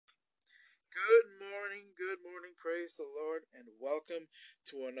morning, praise the Lord, and welcome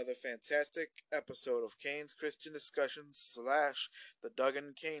to another fantastic episode of Kane's Christian Discussions slash The Doug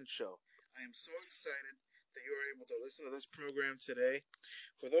and Kane Show. I am so excited that you are able to listen to this program today.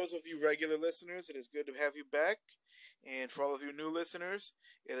 For those of you regular listeners, it is good to have you back. And for all of you new listeners,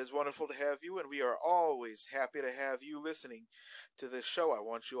 it is wonderful to have you, and we are always happy to have you listening to this show. I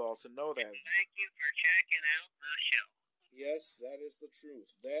want you all to know that. Thank you for checking out the show. Yes, that is the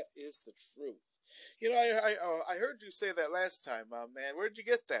truth. That is the truth. You know, I heard you say that last time, man. Where'd you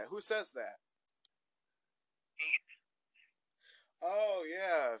get that? Who says that? Keith, Oh,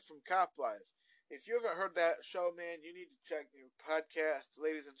 yeah, from Cop Life. If you haven't heard that show, man, you need to check your podcast,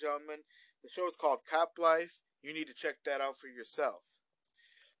 ladies and gentlemen. The show is called Cop Life. You need to check that out for yourself.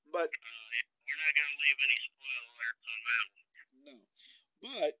 But we're not going to leave any spoiler alerts on that one. no.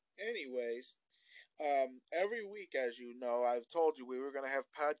 But anyways, every week, as you know, I've told you we were going to have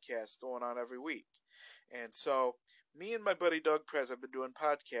podcasts going on every week. And so me and my buddy Doug Prez have been doing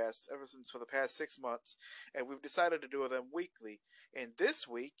podcasts ever since for the past 6 months, and we've decided to do them weekly. And this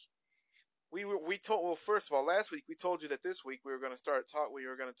week, first of all, last week we told you that this week we were going to talk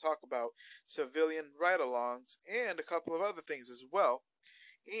about civilian ride-alongs and a couple of other things as well.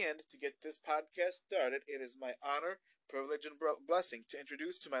 And to get this podcast started, it is my honor, privilege, and blessing to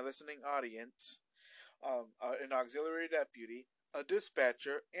introduce to my listening audience an auxiliary deputy, a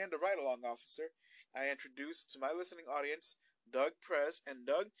dispatcher, and a ride-along officer. I introduce to my listening audience Doug Prez. And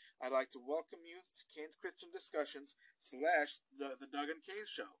Doug, I'd like to welcome you to Kane's Christian Discussions slash the Doug and Kane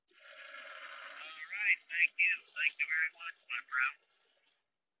Show. All right, thank you. Thank you very much, my friend.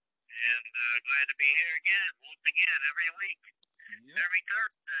 And glad to be here again, once again, every week. Yep. Every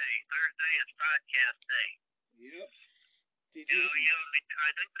Thursday. Thursday is podcast day. Yep. Did You know,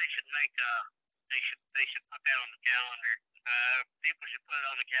 I think they should make they should put that on the calendar. People should put it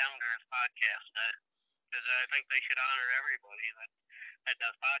on the calendar as podcast day, because I think they should honor everybody that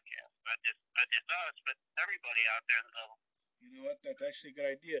does podcasts. Not just us, but everybody out there that does. You know what? That's actually a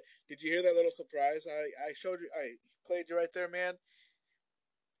good idea. Did you hear that little surprise I showed you? I played you right there, man.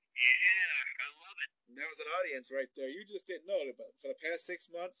 Yeah, I love it. There was an audience right there. You just didn't know it, but for the past 6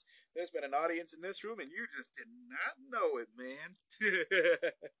 months, there's been an audience in this room, and you just did not know it, man.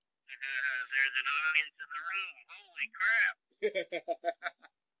 There's an audience in the room. Holy crap. We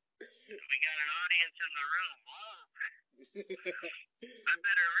got an audience in the room. Whoa. I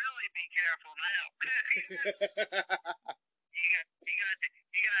better really be careful now.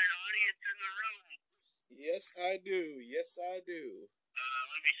 You got an audience in the room. Yes, I do. Yes, I do.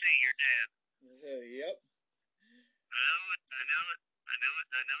 Let me see your dad. Yep. I know it.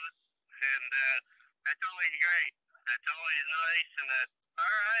 And that's always great. That's always nice. And all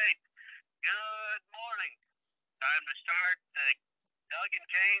right. Good morning. Time to start the Doug and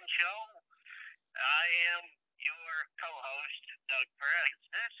Kane Show. I am your co-host, Doug Perez.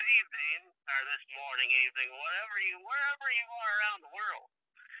 This evening, or this evening, wherever you are around the world,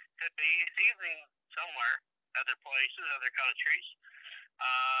 could be this evening somewhere, other places, other countries.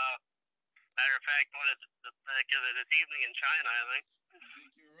 Matter of fact, what is the heck is it? This evening in China, I think. I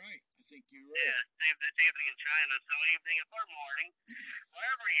think you're right. Yeah, this evening in China, so evening or morning,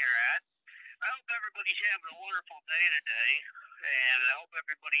 wherever you're at. I hope everybody's having a wonderful day today, and I hope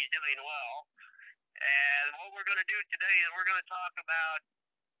everybody's doing well. And what we're going to do today is we're going to talk about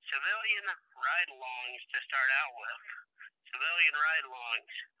civilian ride-alongs to start out with. Civilian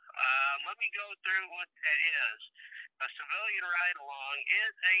ride-alongs. Let me go through what that is. A civilian ride-along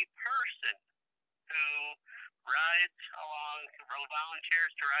is a person who rides along, volunteers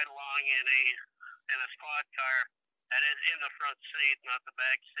to ride along in a squad car that is in the front seat, not the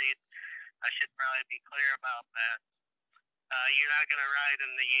back seat. I should probably be clear about that. You're not going to ride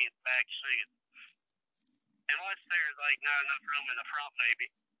in the back seat. Unless there's not enough room in the front, maybe.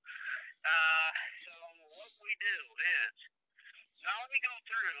 So what we do is, now let me go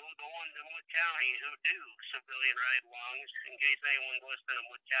through the ones in Wood County who do civilian ride-alongs, in case anyone's listening in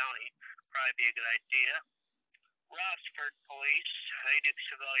Wood County. Probably be a good idea. Rossford Police, they do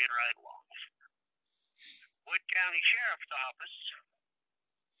civilian ride-alongs. Wood County Sheriff's Office,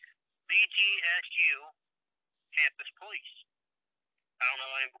 BGSU, Campus Police. I don't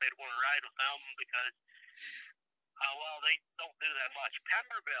know anybody would want to ride with them because, they don't do that much.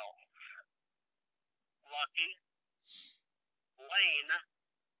 Pemberville, Lucky, Lane,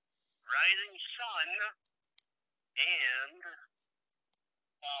 Rising Sun, and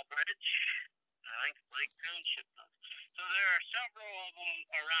Bridge. I think Lake Township does. So there are several of them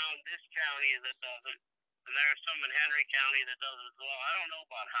around this county that does it, and there are some in Henry County that does it as well. I don't know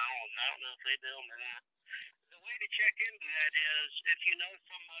about Howland. I don't know if they do them or not. So way to check into that is if you know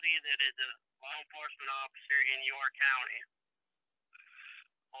somebody that is a law enforcement officer in your county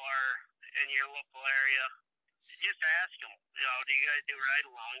or in your local area, just ask them, do you guys do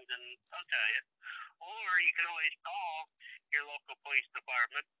ride-alongs? And they'll tell you. Or you can always call your local police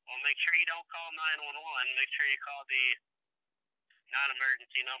department. Well, make sure you don't call 911. Make sure you call the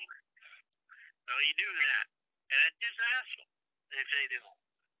non-emergency number. So you do that. And just ask them if they do.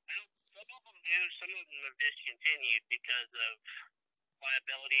 Well, some of them do. Some of them have discontinued because of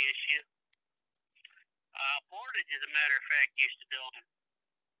liability issue. Portage, as a matter of fact, used to do them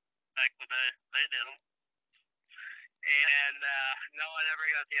back when they did them. And no, I never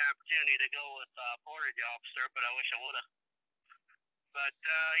got the opportunity to go with Portage officer, but I wish I would have. But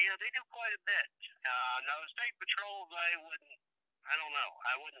yeah, they do quite a bit. Now, state patrols, I don't know.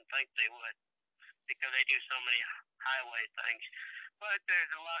 I wouldn't think they would because they do so many highway things. But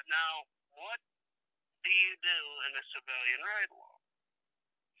there's a lot. Now, what do you do in a civilian ride-along?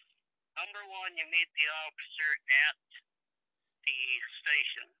 Number one, you meet the officer at the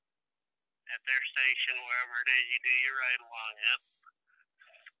station. At their station, wherever it is you do your ride-along at.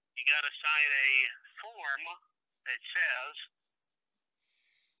 You got to sign a form that says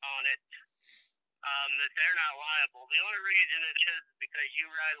on it that they're not liable. The only reason it is because you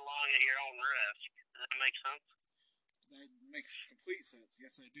ride along at your own risk. Does that make sense? That makes complete sense.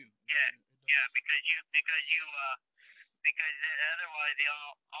 Yes, I do. Yeah, because otherwise the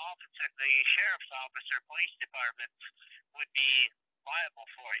officer, the sheriff's office or police department would be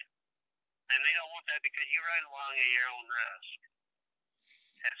liable for you. And they don't want that because you ride along at your own risk.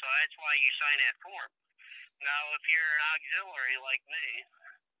 And so that's why you sign that form. Now, if you're an auxiliary like me,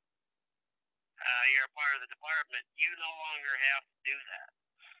 you're a part of the department, you no longer have to do that.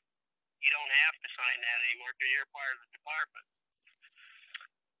 You don't have to sign that anymore because you're part of the department.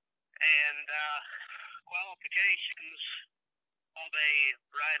 And qualifications of a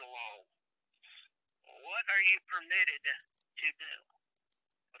ride-along. What are you permitted to do?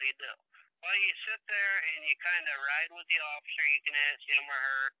 What do you do? Well, you sit there and you kind of ride with the officer. You can ask him or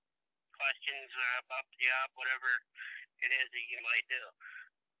her questions about the job, whatever it is that you might do.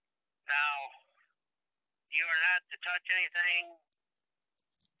 Now, you are not to touch anything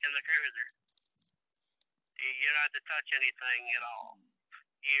in the cruiser. You're not to touch anything at all.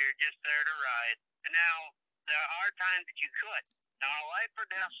 You're just there to ride. And now, there are times that you could. Now, a life or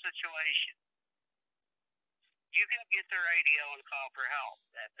death situation, you can get the radio and call for help,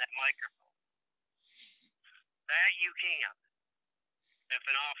 that microphone. That you can. If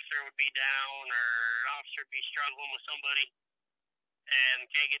an officer would be down or an officer would be struggling with somebody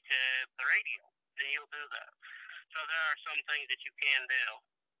and can't get to the radio, then you'll do that. So there are some things that you can do.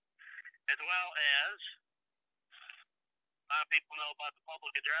 As well as, a lot of people know about the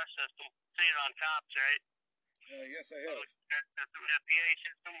public address system. See it on cops, right? Yes, I have. The PA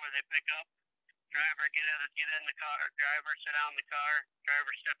system where they pick up, driver get in the car, driver sit down in the car,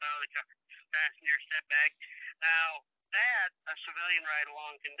 driver step out of the car, passenger step back. Now, that a civilian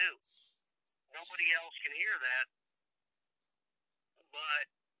ride-along can do. Nobody else can hear that,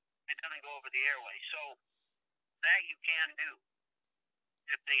 but it doesn't go over the airway. So, that you can do,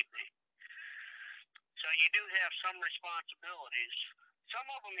 if need be. So, you do have some responsibilities. Some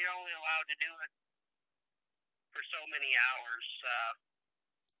of them you're only allowed to do it for so many hours. So,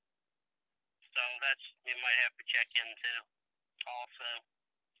 that's, you might have to check into also,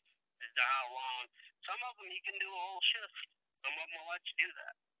 as to how long. Some of them you can do a whole shift. Some of them will let you do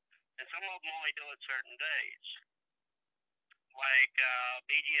that. And some of them only do it certain days. Like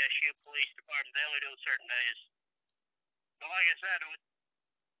BGSU Police Department, they only do it certain days. But like I said,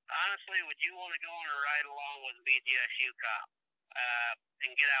 honestly, would you want to go on a ride along with a BGSU cop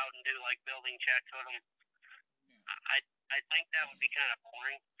and get out and do like building checks with them? Yeah. I think that would be kind of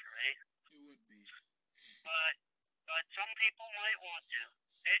boring for me. It would be. But some people might want to.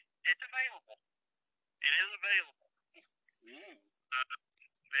 It's available. It is available. Yeah.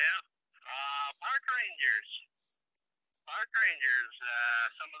 Yeah. Park rangers.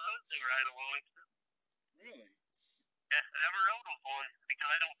 Some of those do ride-alongs. Really? Yeah, I never rode with one because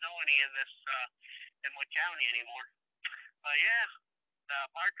I don't know any in this in Wood County anymore. But yeah, the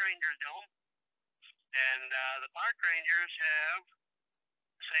park rangers do them. And the park rangers have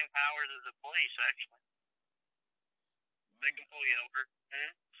the same powers as the police, actually. Wow. They can pull you over.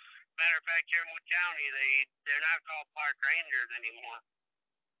 Mm-hmm. Matter of fact, here in Wood County, they're not called park rangers anymore.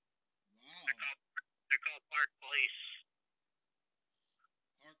 Wow. They're called park police.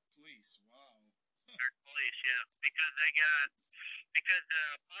 Park police, wow. Park police, yeah. Because the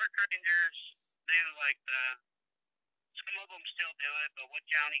park rangers do like some of them still do it, but Wood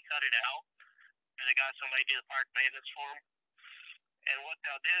County cut it out. and they got somebody to do the park maintenance for them. And what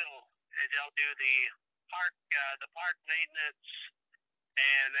they'll do is they'll do the park maintenance,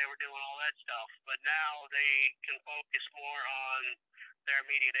 and they were doing all that stuff. But now they can focus more on their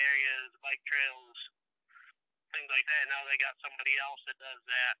immediate areas, bike trails, things like that. Now they got somebody else that does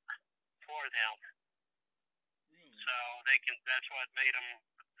that for them. Really? So they can. That's what made them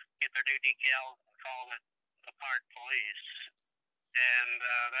get their new decals and call it the park police. And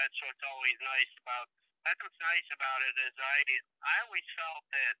that's what's always nice about. That's what's nice about it is I always felt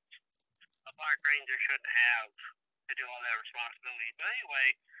that a park ranger shouldn't have to do all that responsibility. But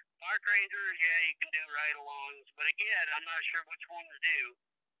anyway, park rangers, yeah, you can do ride-alongs. But again, I'm not sure which one to do.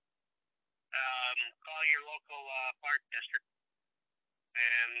 Call your local park district,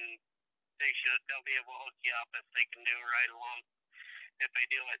 and they'll be able to hook you up if they can do a ride-along. If they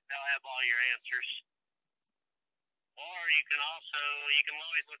do it, they'll have all your answers. Or you can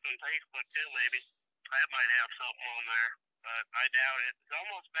always look on Facebook too, maybe. That might have something on there, but I doubt it. It's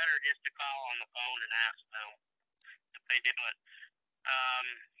almost better just to call on the phone and ask them if they do it.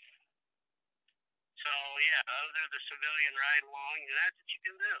 So yeah, those are the civilian ride-alongs, and that's what you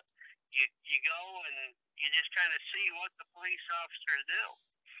can do. You go and you just kind of see what the police officers do,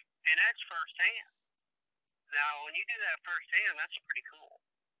 and that's firsthand. Now, when you do that firsthand, that's pretty cool.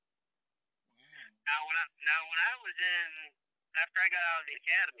 Wow. Now when I was after I got out of the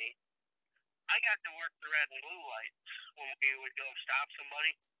academy, I got to work the red and blue lights when we would go stop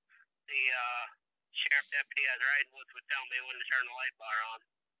somebody. The sheriff deputy I was riding with would tell me when to turn the light bar on,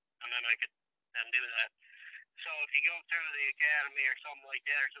 and then I could then do that. So if you go through the academy or something like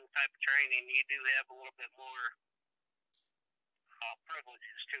that, or some type of training, you do have a little bit more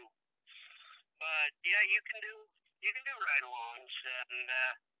privileges too. But yeah, you can do ride-alongs, and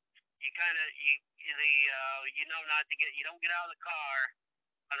you know not to you don't get out of the car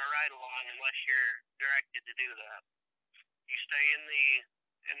on a ride-along unless you're directed to do that. You stay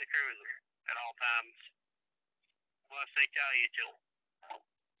in the cruiser at all times, unless they tell you to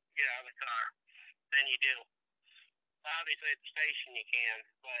get out of the car. Then you do. Obviously, at the station you can,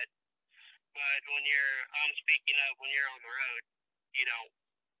 but I'm speaking of when you're on the road, you don't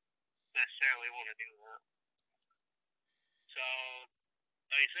necessarily want to do that. So,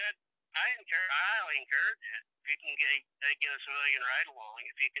 like I said, I highly encourage it. If you can get a civilian ride-along,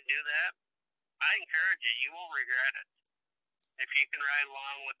 if you can do that, I encourage it. You won't regret it. If you can ride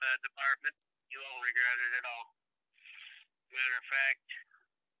along with the department, you won't regret it at all. Matter of fact,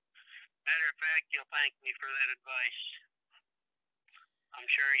 you'll thank me for that advice. I'm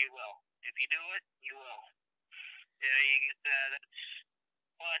sure you will. If you do it, you will. Yeah, you get that's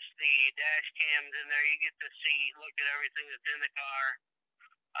plus the dash cams in there. You get to look at everything that's in the car.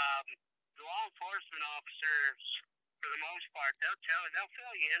 The law enforcement officers, for the most part, they'll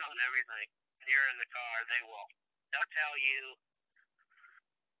fill you in on everything. When you're in the car, they will. They'll tell you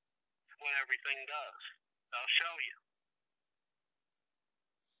what everything does. They'll show you.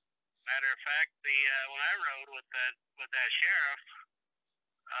 Matter of fact, when I rode with that sheriff,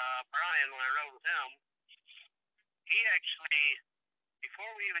 Brian, when I rode with him, he actually,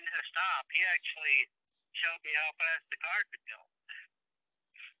 before we even did a stop, he actually showed me how fast the car could go.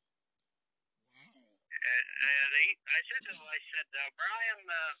 And I said to him, Brian,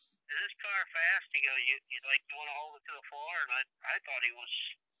 is this car fast? He goes, you want to hold it to the floor? And I thought he was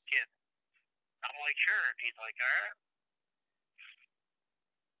kidding. I'm like, sure. And he's like, all right.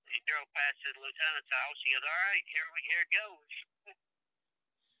 He drove past his lieutenant's house. He goes, all right, here it goes.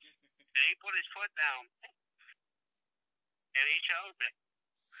 And he put his foot down. And he showed me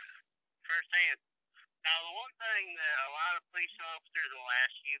firsthand. Now, the one thing that a lot of police officers will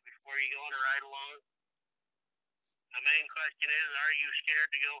ask you before you go on a ride-along, the main question is, are you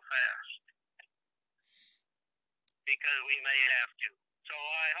scared to go fast? Because we may have to. So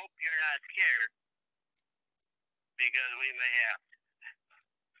I hope you're not scared, because we may have to.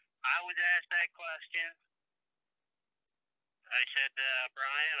 I was asked that question. I said,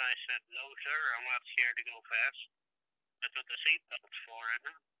 Brian, no, sir, I'm not scared to go fast. That's what the seatbelt's for, isn't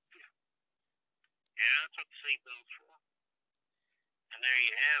it? Yeah, that's what the seatbelt's for. And there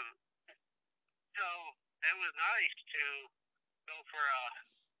you have it. So it was nice to go for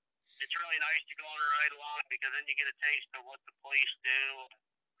it's really nice to go on a ride along, because then you get a taste of what the police do,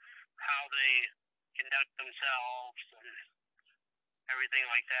 how they conduct themselves, and everything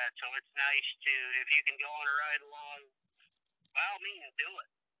like that. So it's nice if you can go on a ride along, by all means, do it.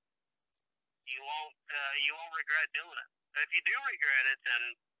 You won't regret doing it. If you do regret it, then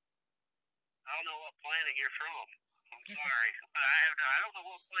I don't know what planet you're from. I'm sorry. I don't know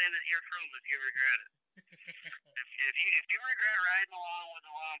what planet you're from if you regret it. If you regret riding along with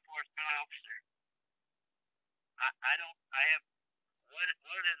a law enforcement officer, I don't. I have. What is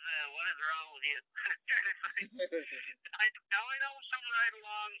wrong with you? Now I know some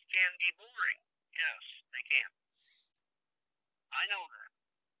ride-alongs can be boring. Yes, they can. I know that.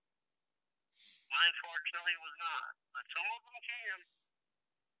 Mine, fortunately, was not. But some of them can.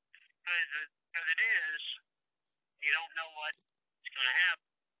 Because it is, you don't know what's going to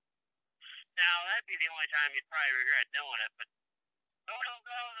happen. Now, that'd be the only time you'd probably regret doing it, but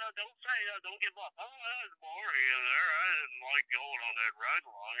don't say, don't give up. Oh, that was boring in there. I didn't like going on that ride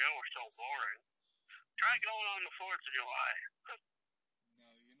along. That was so boring. Try going on the 4th of July.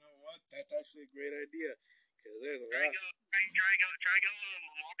 No, you know what? That's actually a great idea. Because there's a Try lot. go on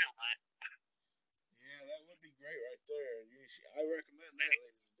Memorial Night. Yeah, that would be great right there. I recommend that,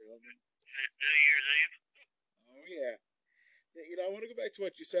 ladies and gentlemen. New Year's Eve. Oh, yeah. You know, I want to go back to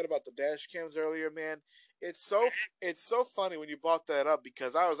what you said about the dash cams earlier, man. It's so funny when you brought that up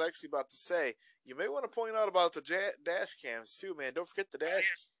because I was actually about to say you may want to point out about the dash cams too, man. Don't forget the dash.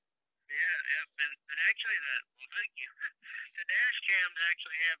 Yeah. And actually, well, thank you. The dash cams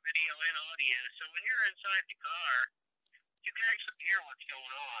actually have video and audio, so when you're inside the car, you can actually hear what's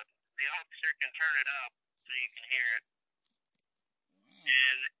going on. The officer can turn it up so you can hear it,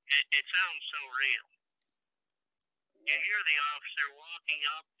 and it sounds so real. You hear the officer walking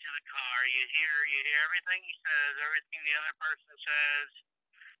up to the car. You hear everything he says, everything the other person says,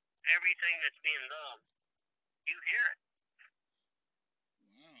 everything that's being done. You hear it.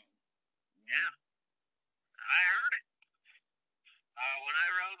 Wow. Yeah, I heard it. When I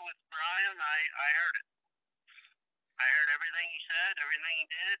rode with Brian, I heard it. I heard everything he said, everything he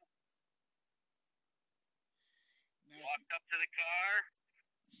did. Walked up to the car.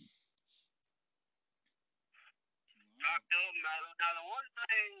 Talked to him. Now, the one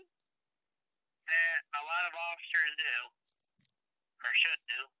thing that a lot of officers do, or should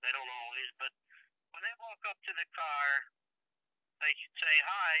do, they don't always, but when they walk up to the car, they should say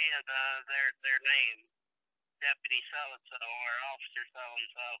hi and their name, Deputy so-and-so or Officer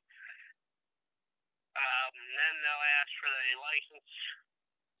so-and-so. Then they'll ask for the license,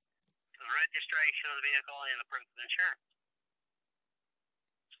 the registration of the vehicle, and the proof of insurance.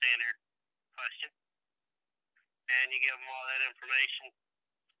 Standard question. And you give them all that information.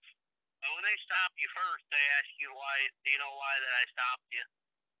 But when they stop you first, they ask you why. Do you know why that I stopped you?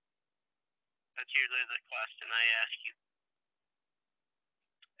 That's usually the question they ask you.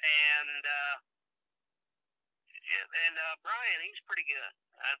 And Brian, he's pretty good.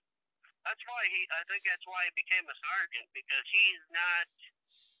 That's why I think that's why he became a sergeant, because he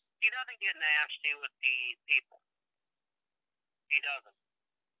doesn't get nasty with the people. He doesn't.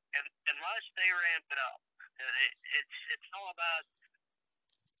 And unless they ramp it up. It's all about,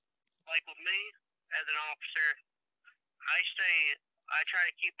 like with me as an officer, I try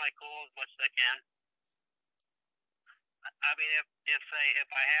to keep my cool as much as I can. I mean, if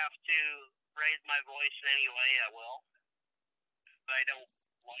I have to raise my voice in any way, I will. But I don't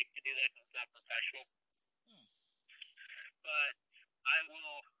like to do that because it's not professional. But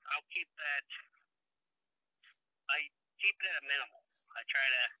I'll keep that. I keep it at a minimum. I try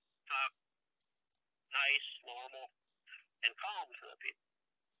to talk nice, normal, and calm to the people.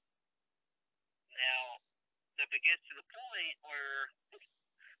 Now, if it gets to the point where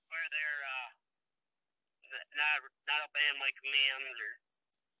they're not obeying my commands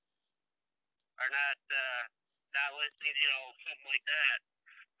or not listening, something like that,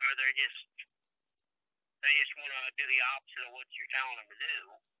 or they just want to do the opposite of what you're telling them to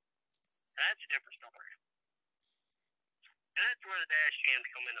do, that's a different story. And that's where the dash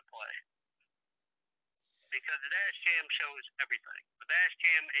cams come into play. Because the dash cam shows everything. The dash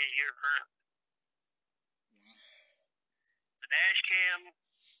cam is your friend. The dash cam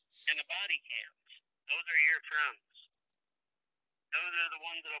and the body cams, those are your friends. Those are the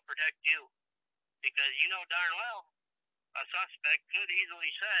ones that will protect you. Because you know darn well, a suspect could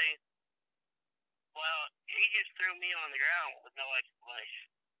easily say, well, he just threw me on the ground with no explanation.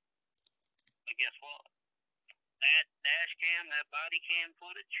 But guess what? That dash cam, that body cam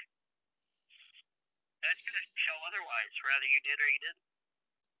footage, that's going to show otherwise, whether you did or you didn't.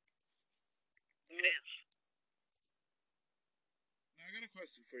 It is. Now, I got a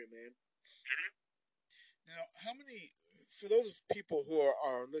question for you, man. Mm-hmm. Now, for those people who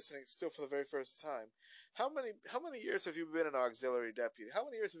are listening still for the very first time, how many years have you been an auxiliary deputy? How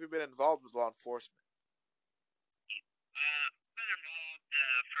many years have you been involved with law enforcement? I've been involved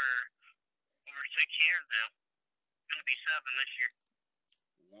for over 6 years now. Going to be 7 this year.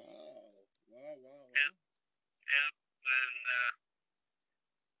 Wow. Yep.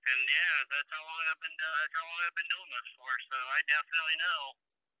 And yeah, that's how long I've been doing this for. So I definitely know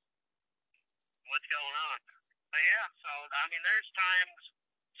what's going on. But yeah, so I mean, there's times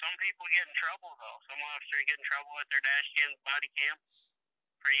some people get in trouble though. Some officers get in trouble with their dash cam, body cam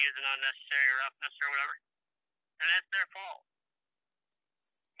for using unnecessary roughness or whatever, and that's their fault.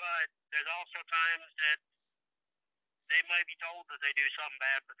 But there's also times that they might be told that they do something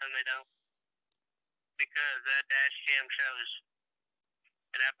bad, but then they don't, because that dash cam shows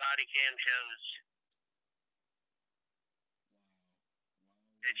and that body cam shows.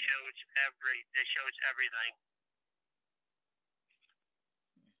 It shows everything.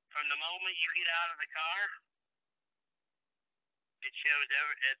 From the moment you get out of the car, it shows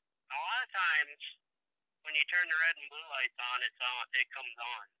it. A lot of times, when you turn the red and blue lights on, it's on. It comes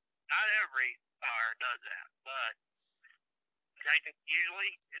on. Not every car does that, but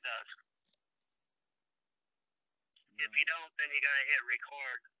usually it does. If you don't, then you gotta hit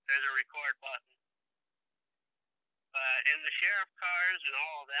record. There's a record button. But in the sheriff cars and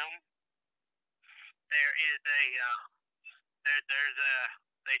all of them, there is a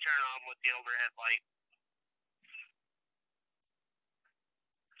they turn on with the overhead light.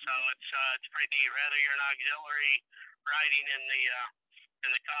 So it's pretty neat. Whether you're an auxiliary riding in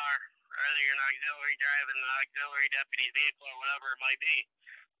the car, or whether you're an auxiliary driving an auxiliary deputy's vehicle or whatever it might be,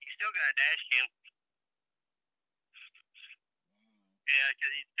 you still got a dash cam. Yeah,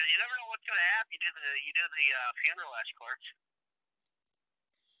 because you never know what's gonna happen. You do the funeral escorts.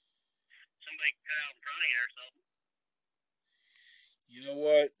 Somebody cut out in front of you or something. You know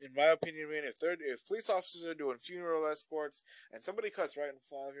what? In my opinion, man, if police officers are doing funeral escorts and somebody cuts right in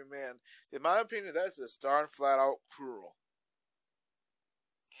front of you, man, in my opinion, that's just darn flat out cruel.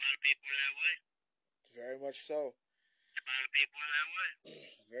 A lot of people are that way. Very much so. A lot of people are that way.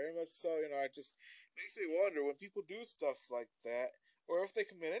 Very much so. You know, it just makes me wonder when people do stuff like that, or if they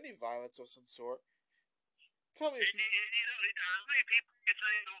commit any violence of some sort. Tell me if you know, how many people can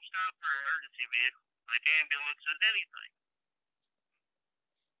say don't stop for emergency vehicles, like ambulances, anything.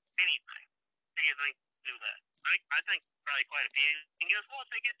 Anything. Do you think do that? I think probably quite a few. And guess what?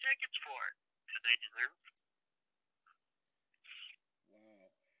 They get tickets for it. Because they deserve it.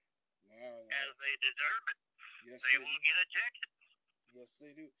 Wow. As they deserve it. Yes, they will get a ticket. Yes,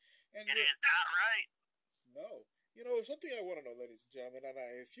 they do. And it is not right. No. You know, something I want to know, ladies and gentlemen, and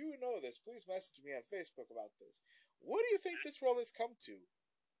if you know this, please message me on Facebook about this. What do you think this world has come to?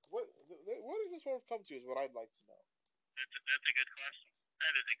 What does this world come to is what I'd like to know. That's a good question.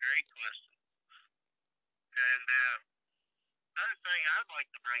 That is a great question. And another thing I'd like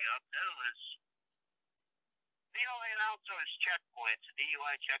to bring up, too, is, you know, they announced those checkpoints,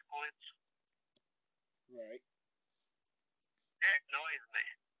 DUI checkpoints. Right. That annoys me.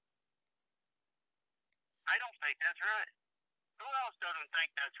 I don't think that's right. Who else doesn't think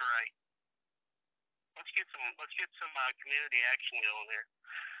that's right? Let's get some community action going there.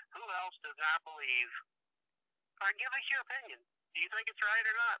 Who else does not believe? All right, give us your opinion. Do you think it's right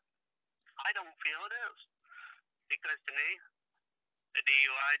or not? I don't feel it is. Because to me, the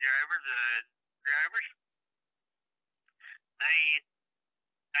DUI drivers,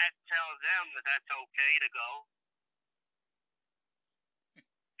 that tells them that that's okay to go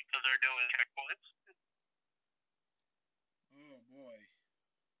because they're doing checkpoints. Oh boy.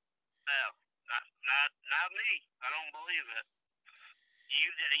 No, not me. I don't believe it.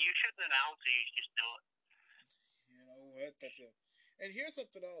 You shouldn't announce it. You should just do it. You know what? And here's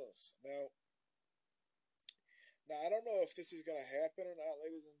something else. Now, I don't know if this is gonna happen or not,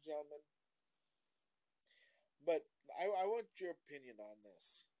 ladies and gentlemen. But I want your opinion on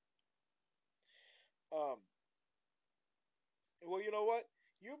this. Well, you know what?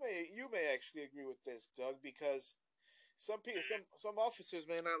 You may actually agree with this, Doug, because some officers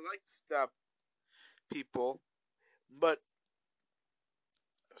may not like to stop people, but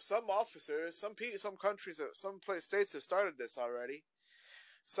some officers, some countries, states have started this already.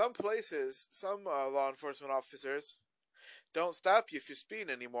 Some places, some law enforcement officers don't stop you if you're speeding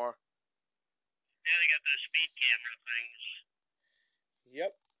anymore. Yeah, they got those speed camera things.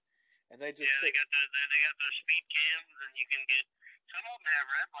 Yep, and they just they got those speed cams, and you can get some of them have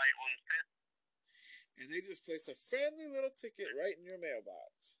red light ones too. And they just place a friendly little ticket right in your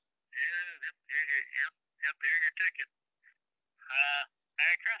mailbox. Yeah, yep, here's your ticket.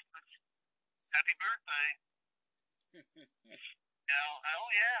 Merry Christmas. Happy birthday. Oh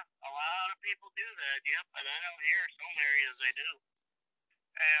yeah, a lot of people do that. Yep, and I know here some areas they do.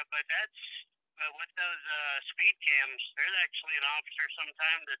 But with those speed cams, there's actually an officer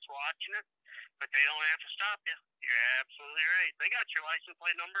sometimes that's watching it, but they don't have to stop you. You're absolutely right. They got your license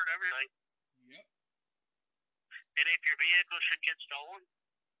plate number and everything. Yep. And if your vehicle should get stolen,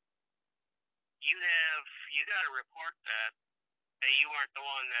 you got to report that you weren't the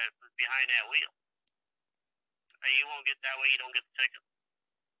one that was behind that wheel. You won't get that way. You don't get the ticket.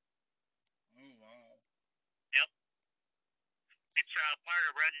 Oh, wow. Yep. It's part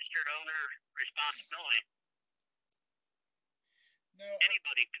of registered owner responsibility. Now,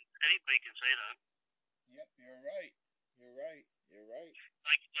 Anybody can say that. Yep, you're right. You're right. You're right.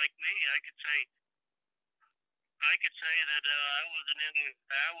 Like me, I could say that I wasn't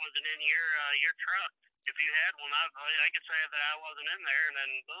in your truck. If you had one, I could say that I wasn't in there, and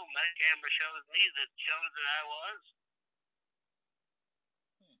then boom, that camera shows that I was.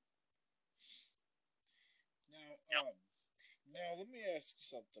 Now, Yep. now let me ask you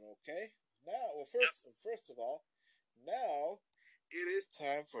something, okay? Now, well, first of all, now it is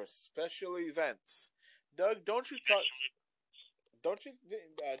time for special events. Doug, don't you talk? Don't you?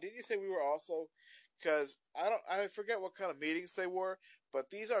 Didn't you say we were also? Because I forget what kind of meetings they were,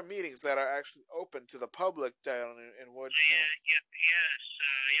 but these are meetings that are actually open to the public down in Wood. Yes. Yep.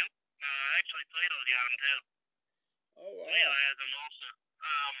 Actually, Plato's got them too. Oh, wow. Plato has them also.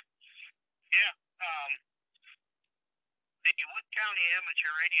 Yeah. The Wood County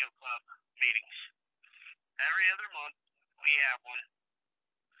Amateur Radio Club meetings. Every other month we have one,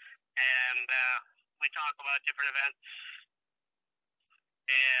 and we talk about different events.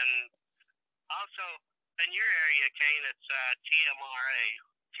 And also, in your area, Kane, it's TMRA,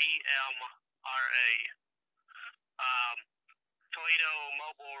 Toledo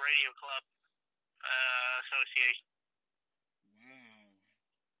Mobile Radio Club Association. Wow.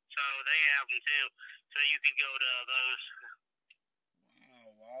 So they have them too. So you could go to those.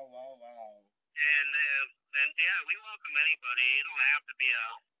 Wow. And yeah, we welcome anybody. You don't have to be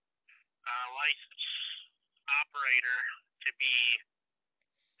a licensed operator to be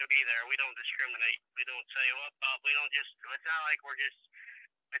there. We don't discriminate. We don't say, we don't just. It's not like we're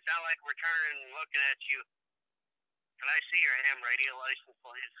turning and looking at you. Can I see your ham radio license,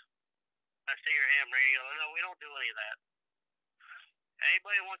 please? I see your ham radio. No, we don't do any of that.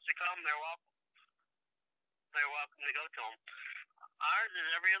 Anybody wants to come, they're welcome. They're welcome to go to them. Ours is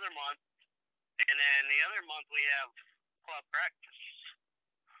every other month, and then the other month we have club breakfast.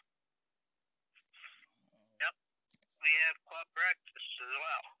 Yep, we have club breakfast as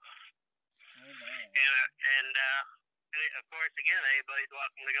well. Oh, man. And of course, again, anybody's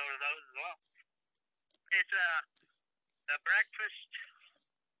welcome to go to those as well. It's the breakfast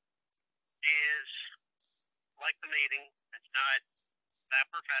is like the meeting. It's not that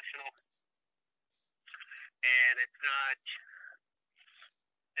professional, and it's not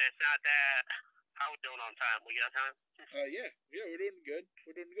that. How we doing on time? We got time? Yeah, we're doing good.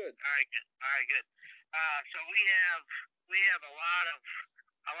 We're doing good. All right, good. So we have a lot of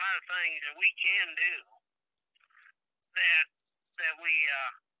things that we can do that we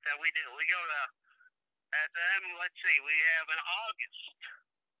do. We go to let's see, we have in August,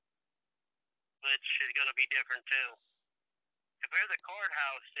 which is going to be different too. If there's a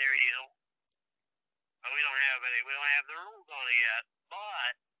courthouse near you, we don't have the rules on it yet,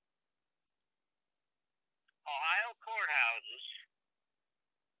 but Ohio courthouses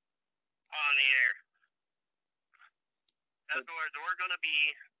on the air. In other words, we're going to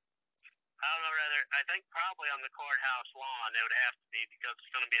be, I think probably on the courthouse lawn. It would have to be because it's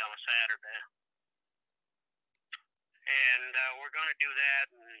going to be on a Saturday. And we're going to do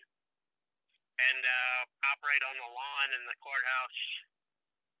that and operate on the lawn in the courthouse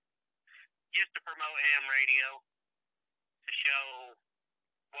just to promote ham radio, to show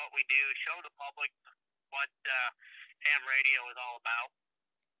what we do, show the public what ham radio is all about.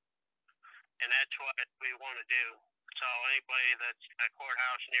 And that's what we want to do. So anybody that's a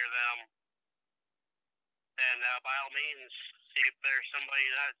courthouse near them, then by all means, see if there's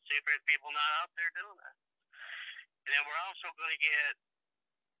people not out there doing that. And then we're also going to get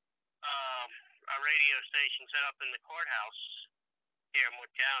a radio station set up in the courthouse here in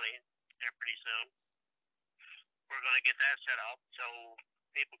Wood County there pretty soon. We're going to get that set up so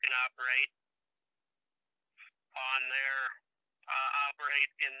people can operate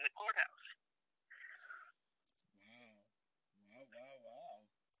in the courthouse. Wow.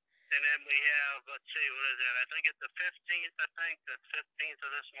 And then we have, let's see, what is it? I think it's the 15th, the 15th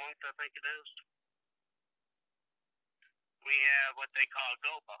of this month, I think it is. We have what they call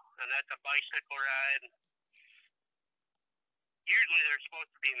GOPA, and that's a bicycle ride. Usually there's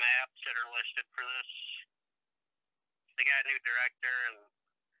supposed to be maps that are listed for this. They got a new director, and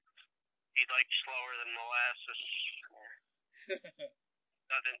he's like slower than molasses.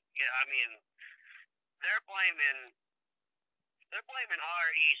 They're blaming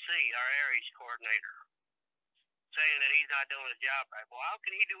REC, our Aries coordinator, saying that he's not doing his job right. Well, how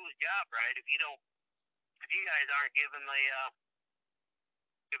can he do his job right if you guys aren't giving the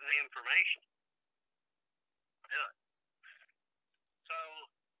information? do it. So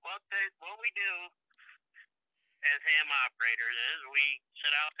what we do as ham operators is we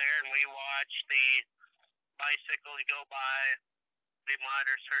sit out there and we watch the bicycles go by. We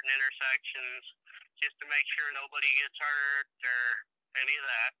monitor certain intersections just to make sure nobody gets hurt or any of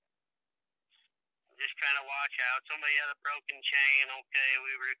that. Just kind of watch out. Somebody had a broken chain. Okay,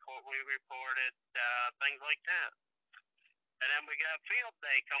 we reported things like that. And then we got field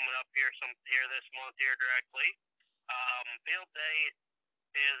day coming up here this month here directly. Field day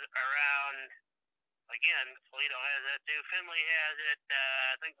is around, again, Toledo has that too. Findlay has it.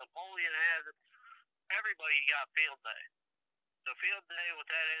 I think Napoleon has it. Everybody got field day. So field day, what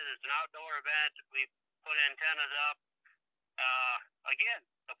that is an outdoor event. We put antennas up. Again,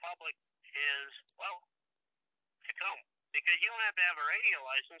 the public is, well, to come. Because you don't have to have a radio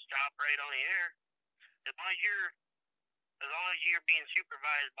license to operate on the air. As long as you're being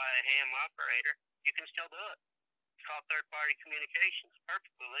supervised by a ham operator, you can still do it. It's called third-party communications.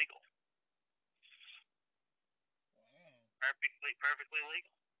 Perfectly legal. Wow. Perfectly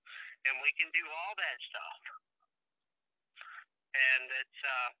legal. And we can do all that stuff. And it's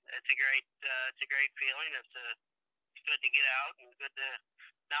a great feeling. It's good to get out and good to.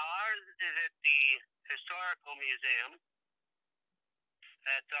 Now ours is at the Historical Museum.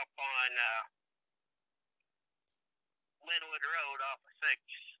 That's up on Linwood Road off of 6.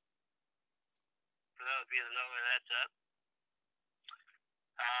 For those of you that know where that's at.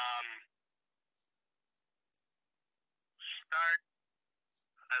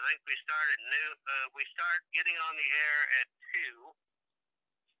 I think we start getting on the air at 2,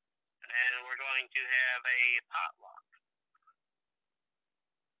 and we're going to have a potluck.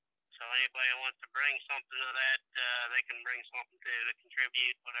 So anybody who wants to bring something to that, they can bring something to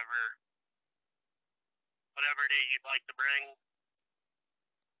contribute, whatever it is you'd like to bring,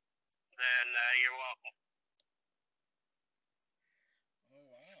 then you're welcome. Oh,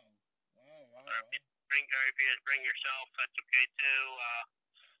 wow. Wow. Or if you just bring yourself, that's okay too.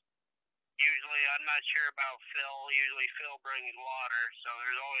 Usually, I'm not sure about Phil. Usually Phil brings water, so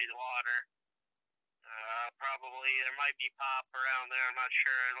there's always water. Probably there might be pop around there. I'm not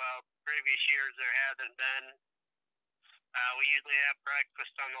sure. Well, previous years there hasn't been. We usually have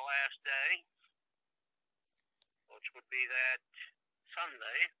breakfast on the last day, which would be that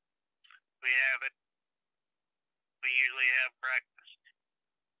Sunday. We usually have breakfast.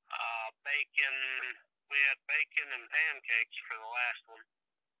 Bacon. We had bacon and pancakes for the last one.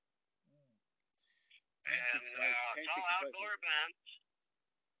 Pancakes, it's all outdoor events.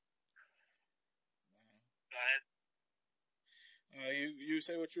 Wow. Go ahead. You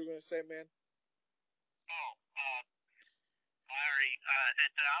say what you were going to say, man? Larry,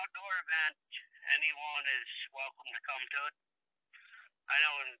 it's an outdoor event. Anyone is welcome to come to it. I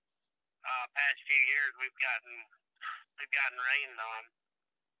know in past few years we've gotten rained on.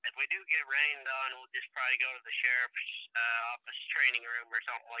 If we do get rained on, we'll just probably go to the sheriff's office training room or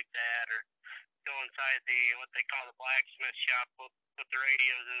something like that, or go inside what they call the blacksmith shop, put the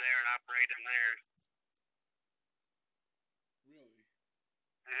radios in there and operate them there. Really?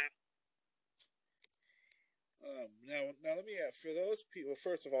 Mm-hmm. Now let me for those people.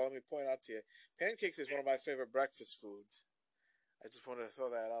 First of all, let me point out to you, pancakes is one of my favorite breakfast foods. I just wanted to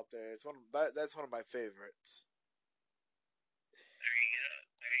throw that out there. That's one of my favorites. There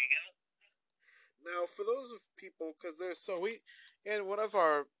you go. Now, for those of people, because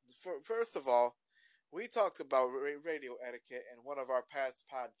first of all, we talked about radio etiquette in one of our past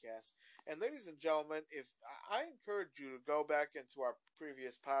podcasts. And ladies and gentlemen, if I encourage you to go back into our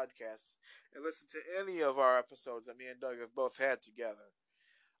previous podcasts and listen to any of our episodes that me and Doug have both had together.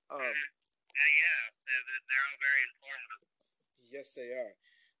 Yeah, they're all very informative. Yes, they are.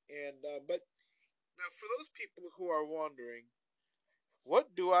 And but now, for those people who are wondering,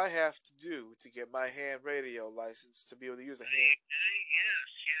 what do I have to do to get my ham radio license to be able to use a ham? Yes.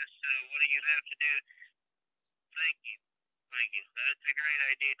 What do you have to do? Thank you. That's a great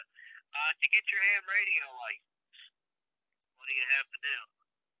idea. To get your ham radio license, what do you have to do?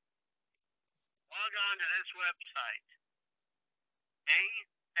 Log on to this website,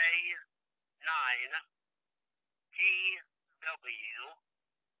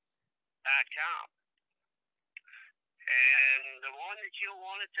 aa9pw.com. And the one that you'll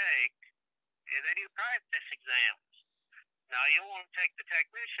want to take is they do practice exams. Now, you'll want to take the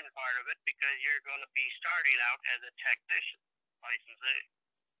technician part of it because you're going to be starting out as a technician licensee.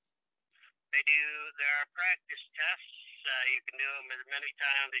 There are practice tests. You can do them as many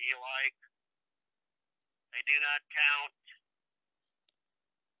times as you like. They do not count.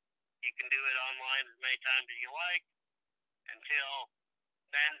 You can do it online as many times as you like until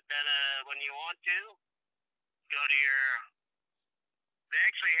then when you want to, go to your. They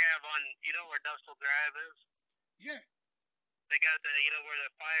actually have on. You know where Dustle Drive is? Yeah. They got the. You know where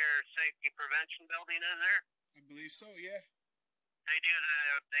the fire safety prevention building is there? I believe so. Yeah. They do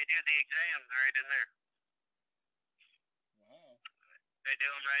the exams right in there. Wow. They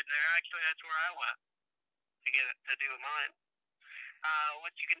do them right in there. Actually, that's where I went to do mine.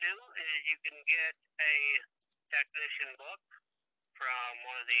 What you can do is you can get a technician book from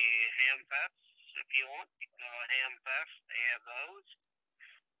one of the ham fests if you want. You can go to Ham Fest, they have those.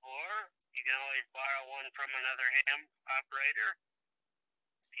 Or you can always borrow one from another ham operator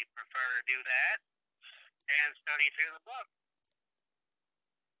if you prefer to do that and study through the book.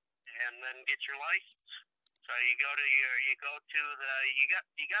 And then get your license. So you got to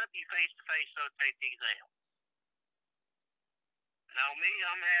be face to face to take the exam. Now me,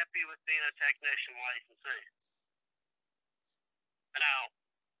 I'm happy with being a technician licensee. Now,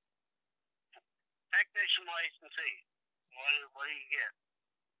 technician licensee, what do you get?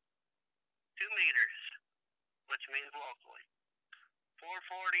 2 meters, which means locally.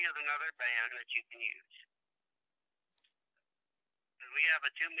 440 is another band that you can use. We have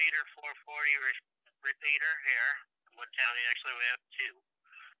a 2-meter 440 repeater here in Wood County. Actually, we have 2.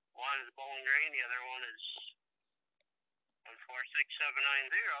 One is Bowling Green, the other one is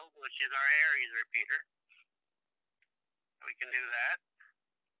 146790, which is our Aries repeater. We can do that.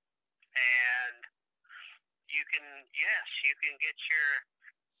 And you can get your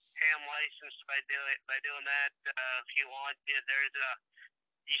ham license by doing that if you want. You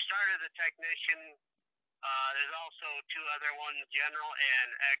start as a technician. There's also 2 other ones, general and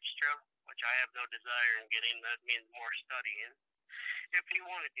extra, which I have no desire in getting. That means more studying. If you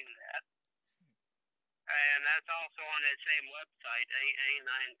want to do that. And that's also on that same website,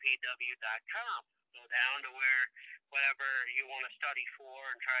 aa9pw.com. Go down to whatever you want to study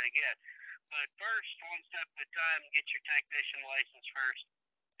for and try to get. But first, one step at a time, get your technician license first.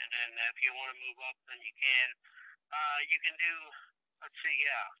 And then if you want to move up, then you can. You can do,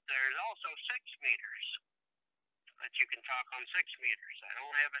 there's also 6 meters that you can talk on 6 meters. I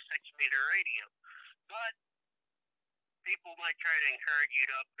don't have a 6-meter radio. But people might try to encourage you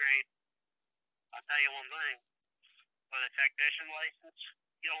to upgrade. I'll tell you one thing. With a technician license,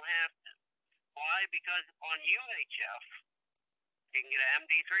 you don't have to. Why? Because on UHF, you can get an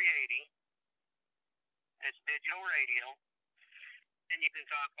MD380. It's digital radio. And you can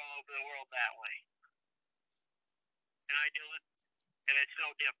talk all over the world that way. And I do it, and it's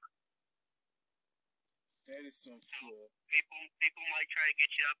no different. That is so cool. People might try to get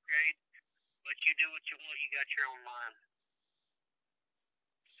you to upgrade, but you do what you want. You got your own mind.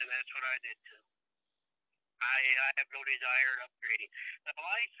 And that's what I did too. I have no desire in upgrading. The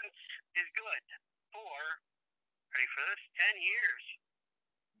license is good for, ready for this, 10 years.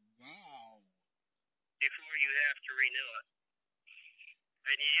 Wow. Before you have to renew it.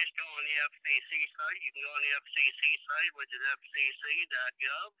 And you just go on the FCC site. You can go on the FCC site, which is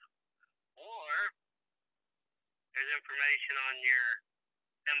fcc.gov, or there's information on your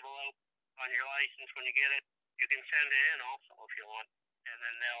envelope on your license when you get it. You can send it in also if you want, and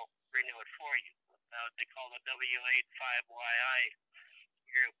then they'll renew it for you. They call the W85YI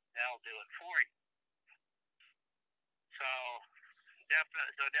group. They'll do it for you. So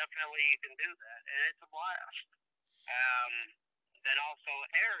definitely you can do that, and it's a blast. Then also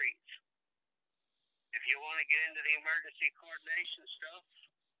Aries. If you want to get into the emergency coordination stuff.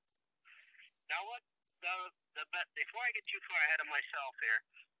 Now before I get too far ahead of myself here,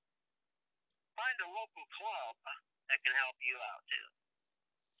 find a local club that can help you out too.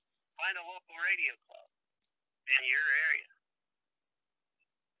 Find a local radio club in your area.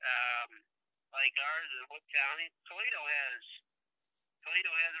 Like ours in Wood County, Toledo has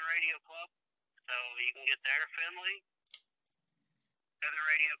a radio club, so you can get there. Finley, other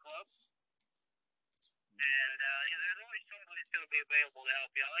radio club, and there's always somebody that's going to be available to help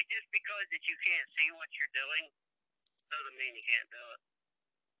you. Like just because that you can't see what you're doing doesn't mean you can't do it.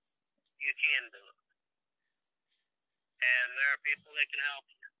 You can do it, and there are people that can help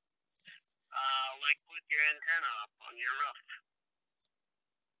you. Like put your antenna up on your roof.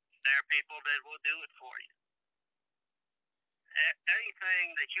 There are people that will do it for you.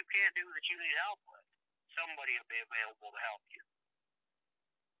 Anything that you can't do that you need help with, somebody will be available to help you.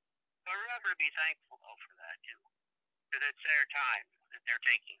 But remember to be thankful, though, for that, too. Because it's their time that they're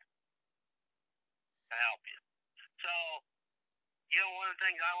taking to help you. So, one of the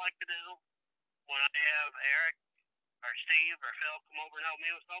things I like to do when I have Eric or Steve or Phil come over and help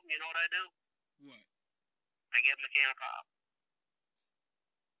me with something, you know what I do? What? I give them a can of pop.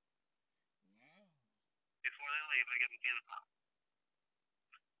 Wow. Before they leave, I give them a can of pop.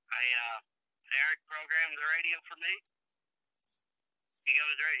 Eric programs the radio for me. He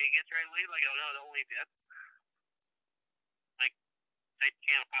gets ready to leave. I go, no, don't leave yet. Like, they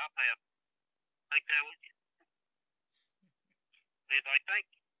can't pop up like that with you. He's like, thank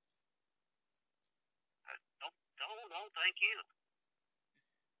you. No, thank you.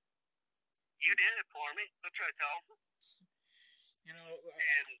 You did it for me. That's what I tell him. You know,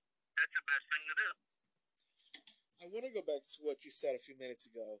 and that's the best thing to do. I want to go back to what you said a few minutes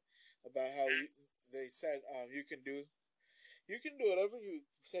ago about how they said you can do whatever you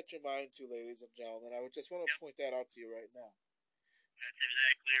set your mind to, ladies and gentlemen. I would just want to point that out to you right now. That's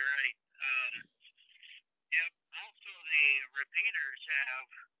exactly right. Yep. Also, the repeaters have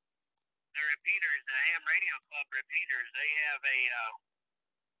the ham radio club repeaters. They have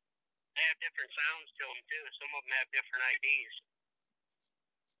different sounds to them too. Some of them have different IDs.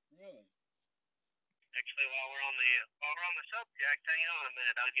 Really? Actually, while we're on the subject, hang on a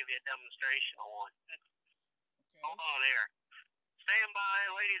minute. I'll give you a demonstration on one. Okay. Hold on here. Stand by,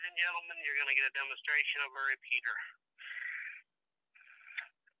 ladies and gentlemen. You're going to get a demonstration of a repeater.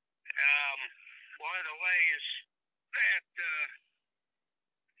 One of the ways that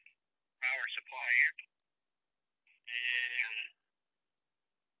power supply here and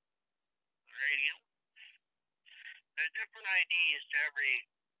radio. There's different IDs to every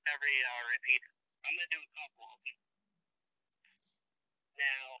repeater. I'm going to do a couple of them.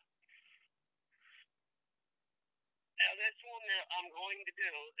 Now this one that I'm going to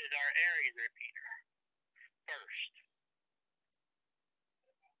do is our Aries repeater first.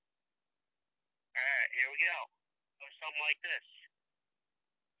 Alright, here we go. Something like this.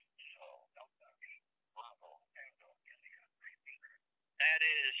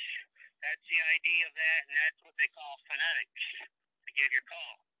 That's the idea of that, and that's what they call phonetics to give your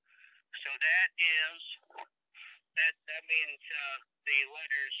call. So that means the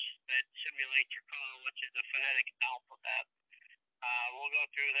letters that simulate your call, which is the phonetic alphabet. We'll go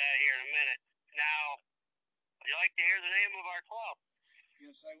through that here in a minute. Now, would you like to hear the name of our club?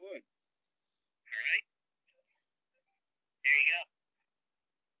 Yes, I would. All right. Here you go.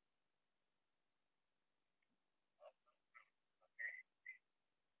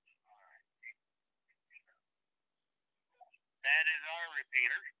 That is our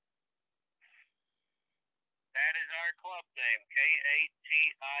repeater. That is our club name,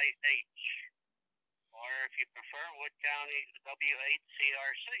 KATIH. Or if you prefer, Wood County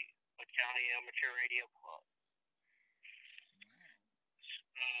W8CRC, Wood County Amateur Radio Club.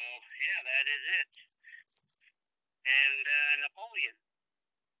 So, yeah, that is it. And Napoleon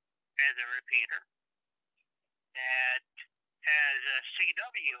has a repeater that has a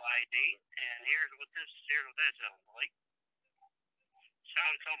CWID, and here's what this sounds like.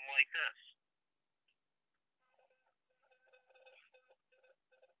 Sounds something like this.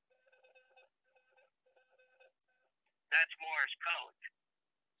 That's Morse code.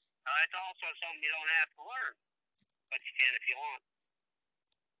 It's also something you don't have to learn, but you can if you want.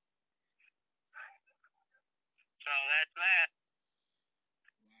 So that's that.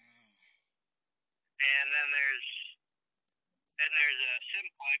 Wow. And then there's a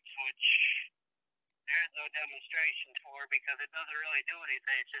simplex, which there's no demonstration for because it doesn't really do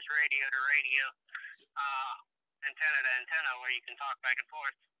anything. It's just radio to radio, antenna to antenna, where you can talk back and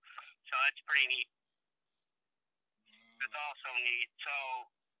forth. So it's pretty neat. It's also neat. So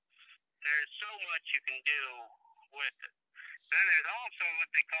there's so much you can do with it. Then there's also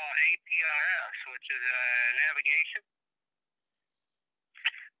what they call APRS, which is navigation.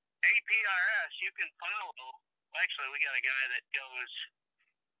 APRS, you can follow. Actually, we got a guy that goes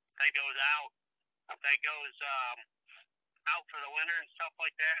out for the winter and stuff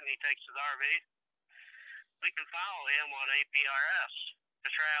like that, and he takes his RV. We can follow him on APRS to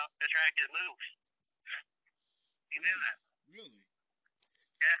track his moves. You knew that? Really?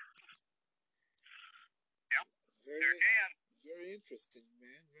 Yeah. Yep. Very interesting,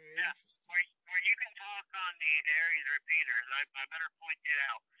 man. Very yeah. Interesting. Where you can talk on the Aries repeaters, I better point it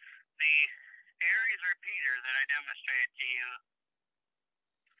out. The Aries repeater that I demonstrated to you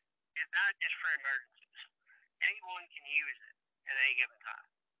is not just for emergencies. Anyone can use it at any given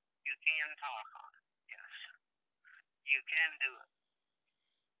time. You can talk on it, yes. You can do it.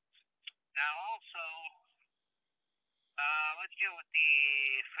 Now also, let's get with the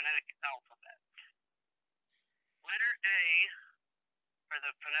phonetic alphabet. Letter A for the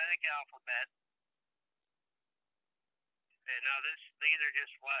phonetic alphabet. And now these are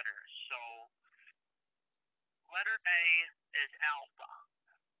just letters. So letter A is alpha.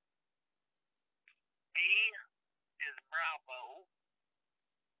 B is Bravo.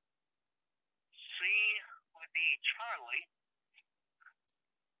 C would be Charlie.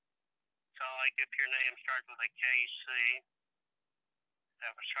 So So, like, if your name starts with a KC,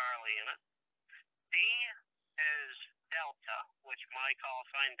 have a Charlie in it. D is Delta, which my call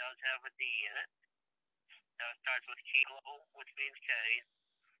sign does have a D in it. So it starts with Kilo, which means K.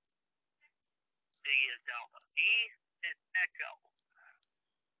 D is Delta. E is Echo.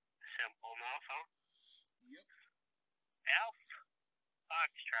 Simple enough, huh? Yep. F,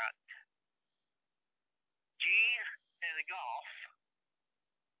 Foxtrot. G is Golf.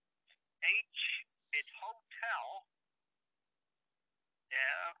 H is Hotel.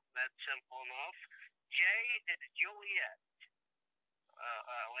 Yeah, that's simple enough. J is Juliet.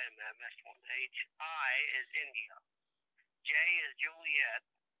 Wait a minute, I missed one. H. I is India. J is Juliet.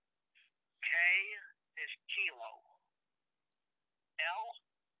 K is Kilo. L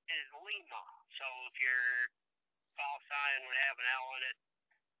is Lima. So if your call sign would have an L in it,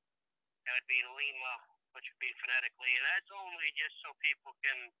 that would be Lima, which would be phonetically. And that's only just so people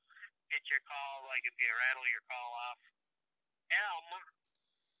can get your call, like if you rattle your call off. M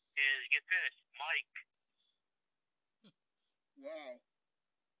is, get this, Mike. Wow.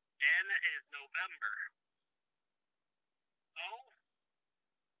 N is November. O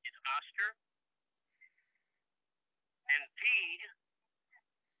is Oscar. And P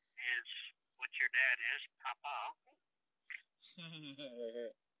is what your dad is, Papa.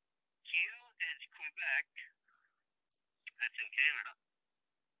 Q is Quebec. That's in Canada.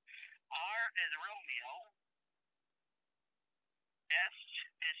 R is Romeo. S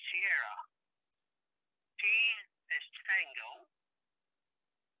is Sierra. T is Tango.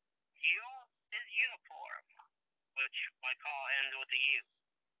 U is Uniform, which my call ends with a U.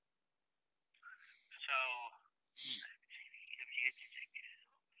 So, V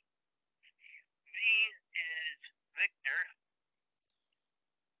is Victor.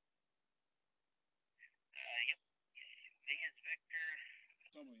 Yep. V is Victor.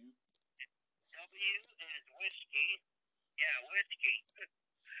 W. W is Whiskey. Yeah, Whiskey.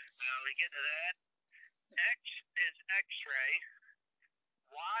 We get to that. X is X-ray.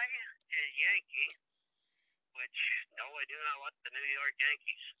 Y is Yankee, which, no, I do not want the New York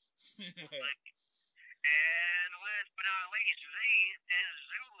Yankees. And last but not least, Z is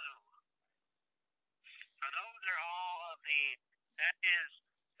Zulu. So those are all of that is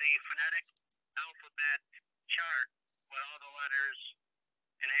the phonetic alphabet chart, what all the letters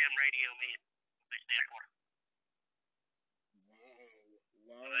in ham radio mean, what they stand for. Wow.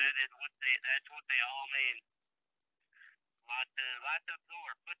 So that's what they all mean. Lot to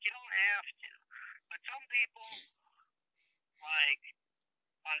absorb, but you don't have to. But some people, like,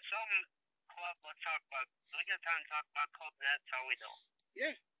 on some club, we got time to talk about Club Nets, how we do.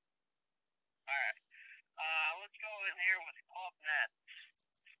 Yeah. Alright. Let's go in here with Club Nets.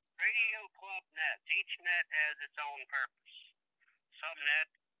 Radio Club Nets. Each net has its own purpose. Some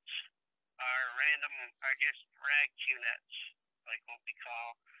nets are just rag Q nets, like what we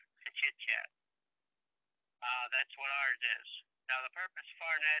call the chit chat. That's what ours is. Now the purpose of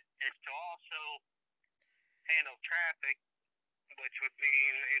our net is to also handle traffic, which would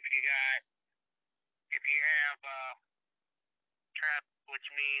mean if you have traffic, which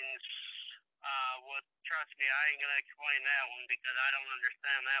means trust me, I ain't gonna explain that one because I don't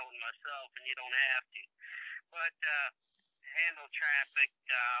understand that one myself, and you don't have to. But handle traffic,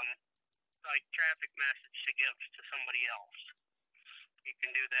 like traffic message to give to somebody else. You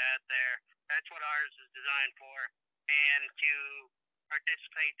can do that there. That's what ours is designed for, and to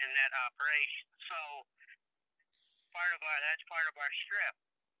participate in that operation. So that's part of our strip.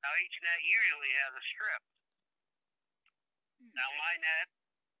 Now each net usually has a strip. Now my net,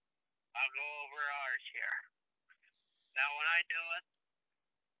 I'll go over ours here. Now when I do it,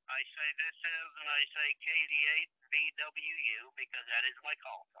 I say this is, and I say KD8VWU because that is my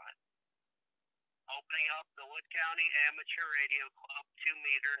call sign. Opening up the Wood County Amateur Radio Club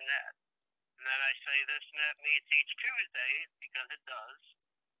 2-meter net. And then I say this net meets each Tuesday, because it does,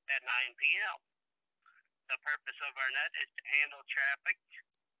 at 9 p.m. The purpose of our net is to handle traffic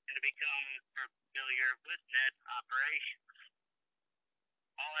and to become familiar with net operations.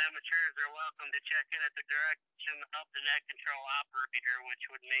 All amateurs are welcome to check in at the direction of the net control operator, which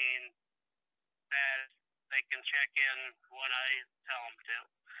would mean that they can check in when I tell them to.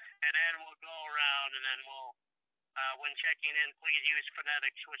 And then we'll go around, and then we'll, when checking in, please use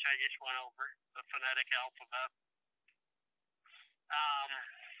phonetics, which I just went over, the phonetic alphabet.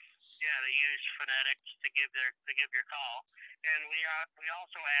 They use phonetics to give your call. And we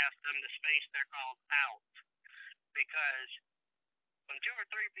also ask them to space their calls out, because when 2 or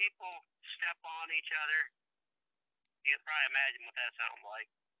 3 people step on each other, you can probably imagine what that sounds like.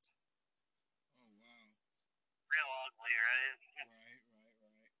 Oh, wow. Real ugly, right? Right.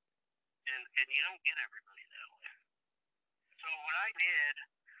 and you don't get everybody that way. So what I did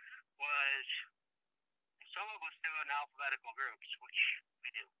was, some of us do in alphabetical groups, which we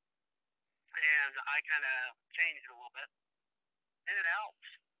do, and I kind of changed it a little bit, and it helps.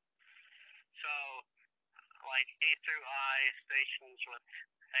 So, like A through I stations with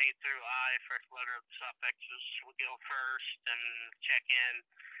A through I, first letter of the suffixes, we go first and check in.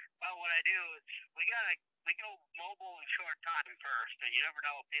 Well, what I do is we go mobile in short time first, and you never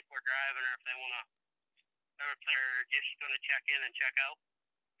know if people are driving or if they want to, or if they're just going to check in and check out.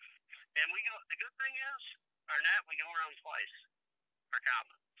 And we go. The good thing is, our net we go around twice for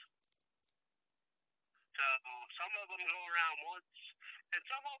comments. So some of them go around once, and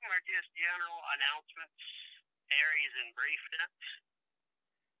some of them are just general announcements, areas and brief nets,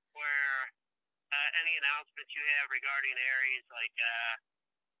 where any announcements you have regarding areas, like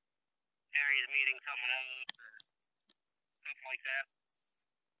areas meeting coming up, or something like that,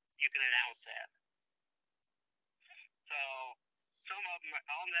 you can announce that. So some of them,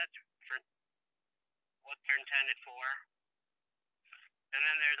 all nets are different, what they're intended for. And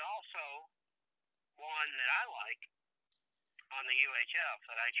then there's also one that I like on the UHF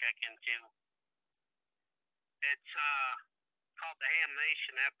that I check into. It's called the Ham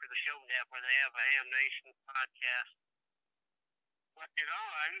Nation after the show net, where they have a Ham Nation podcast. What is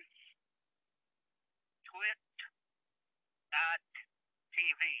on twit.tv.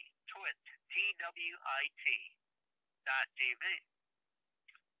 Twit, TWIT.tv.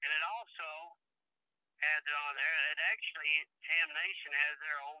 And it also has it on there. It actually, Ham Nation has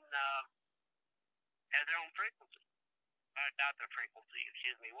their own frequency. Not their frequency,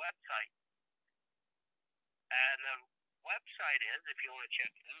 website. And the website is, if you want to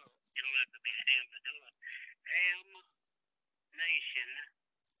check it out, you don't have to be a ham to do it, Ham Nation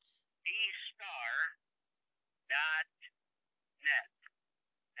dstar.net.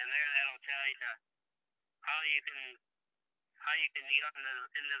 And there that'll tell you how you can get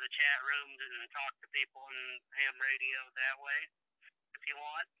into the chat rooms and talk to people on ham radio that way, if you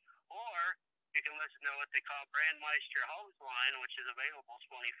want. Or you can listen to what they call Brandmeister Hose Line, which is available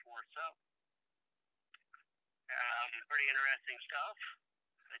 24/7. Pretty interesting stuff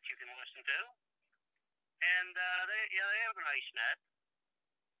that you can listen to. And they have a nice net.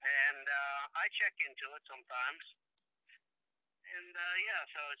 And I check into it sometimes. And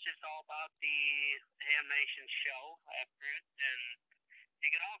so it's just all about the Ham Nation show after it. And you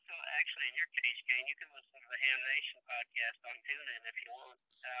can also, actually, in your case, Kane, you can listen to the Ham Nation podcast on TuneIn if you want.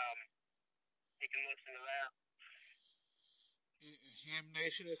 You can listen to that. Ham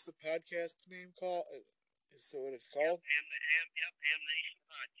Nation is the podcast name called? Is that what it's called? Ham Nation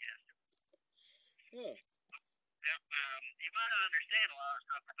podcast. Yeah. Yep. You might not understand a lot of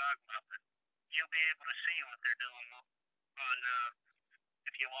stuff we're talking about, but you'll be able to see what they're doing on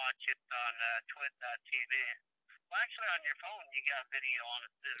if you watch it on twit.tv. Well, actually, on your phone, you got video on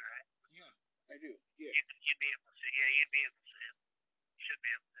it too, right? Yeah, I do. Yeah. You'd be able to see. Yeah, you'd be able to see it. You should be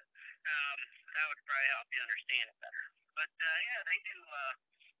able to. That would probably help you understand it better. But they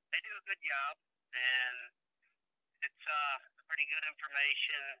do a good job, and it's pretty good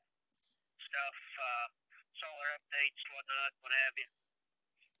information stuff, solar updates, whatnot, what have you.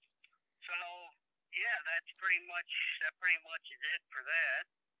 So yeah, that pretty much is it for that.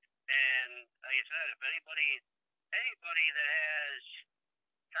 And like I said, if anybody that has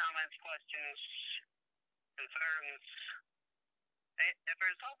comments, questions, concerns, if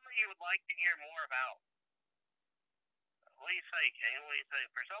there's something you would like to hear more about, what do you say, Kane? What do you say?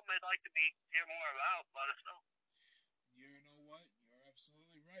 If there's something I'd like to hear more about, let us know. You know what? You're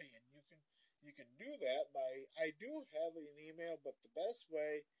absolutely right, and you can do that by. I do have an email, but the best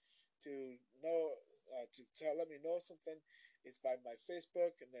way to know let me know something is by my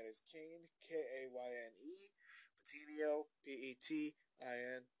Facebook, and that is Kane, Kayne, Petinio,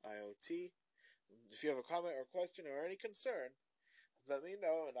 Petiniot. If you have a comment or question or any concern, let me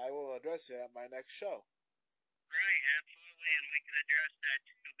know, and I will address it at my next show. Right, absolutely, and we can address that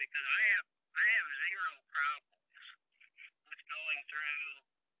too, because I have zero problems with going through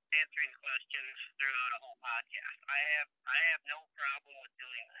answering questions throughout a whole podcast. I have no problem with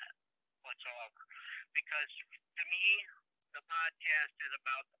doing that whatsoever, because to me, the podcast is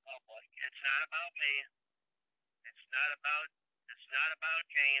about the public. It's not about me. It's not about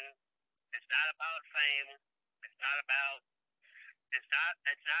Kane. It's not about fame. It's not about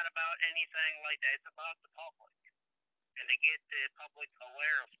anything like that. It's about the public, and to get the public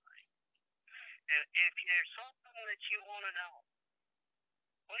aware of things. And if there's something that you want to know,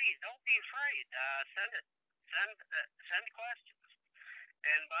 please don't be afraid. Send questions,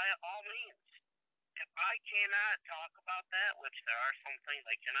 and by all means, if I cannot talk about that, which there are some things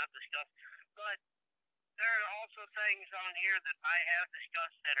I cannot discuss, but there are also things on here that I have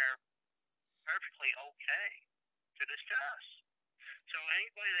discussed that are perfectly okay to discuss. So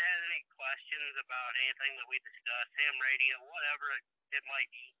anybody that has any questions about anything that we discuss, ham radio, whatever it might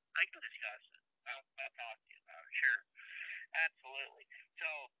be, I can discuss it. I'll talk to you about it. Sure, absolutely. So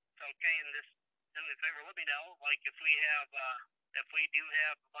Kane, just do me a favor. Let me know, like if we do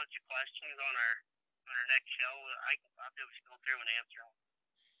have a bunch of questions on our next show, I'll just go through and answer them.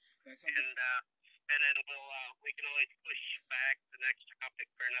 And then we can always push back the next topic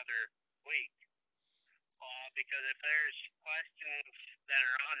for another week. Because if there's questions that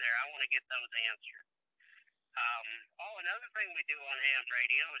are on there, I want to get those answered. Another thing we do on ham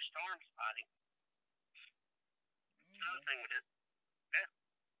radio is storm spotting. Another thing we do. Yeah.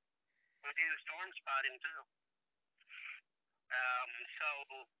 We do storm spotting too.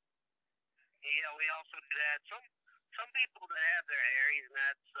 We also do that. Some people that have their Aries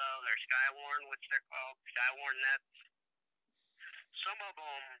nets, their Skywarn, which they're called Skywarn nets, some of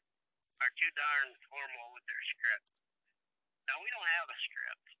them are too darn formal with their script. Now, we don't have a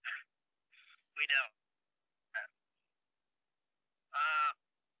script. We don't.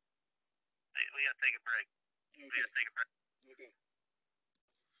 We gotta take a break. Okay. We gotta take a break. Okay.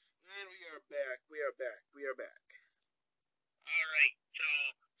 And we are back. All right. So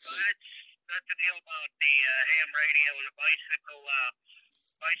that's the deal about the ham radio and the bicycle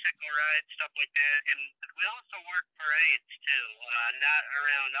ride, stuff like that. And we also work parades too. Not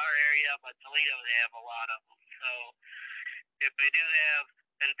around our area, but Toledo, they have a lot of them. So if they do have,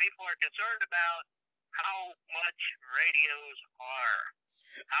 and people are concerned about how much radios are,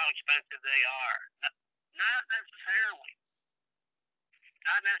 how expensive they are. Not necessarily.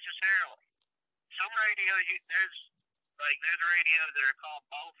 Some radios, there's radios that are called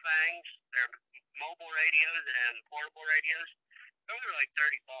Bowfangs. They're mobile radios and portable radios. Those are like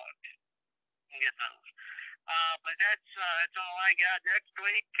 $30. You can get those. But that's all I got next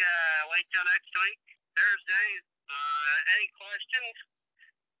week. Wait till next week, Thursday. Any questions,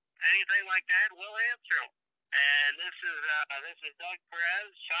 anything like that, we'll answer them. And this is Doug Perez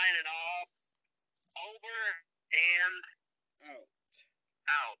signing off. Over and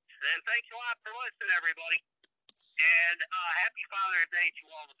out. And thanks a lot for listening, everybody. And happy Father's Day to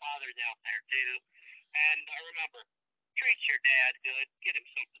all the fathers out there too. And remember, treat your dad good. Get him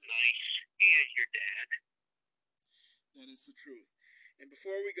something nice. He is your dad. That is the truth. And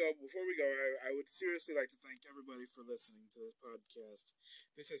before we go, I would seriously like to thank everybody for listening to this podcast.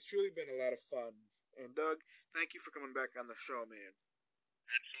 This has truly been a lot of fun. And Doug, thank you for coming back on the show, man.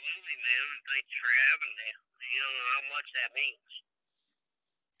 Absolutely, man. Thanks for having me. You don't know how much that means.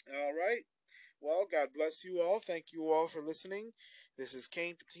 All right. Well, God bless you all. Thank you all for listening. This is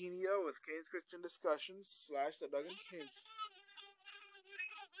Kane Patinio with Kane's Christian Discussions / the Doug and Kane.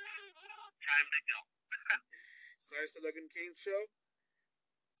 Time to go. / the Doug and Kane Show.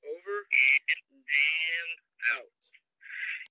 Over and out.